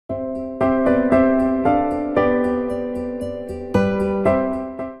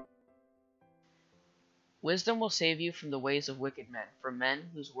Wisdom will save you from the ways of wicked men, from men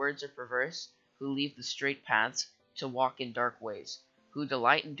whose words are perverse, who leave the straight paths to walk in dark ways, who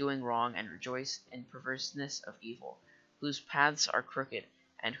delight in doing wrong and rejoice in perverseness of evil, whose paths are crooked,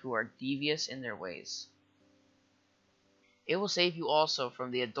 and who are devious in their ways. It will save you also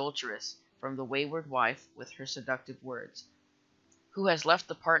from the adulteress, from the wayward wife with her seductive words, who has left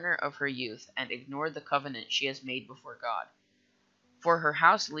the partner of her youth and ignored the covenant she has made before God. For her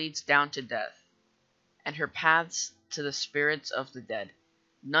house leads down to death, and her paths to the spirits of the dead.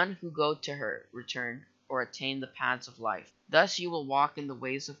 None who go to her return or attain the paths of life. Thus you will walk in the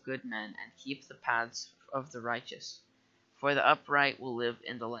ways of good men and keep the paths of the righteous. For the upright will live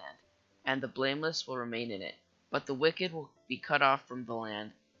in the land, and the blameless will remain in it. But the wicked will be cut off from the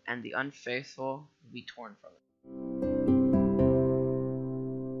land, and the unfaithful will be torn from it.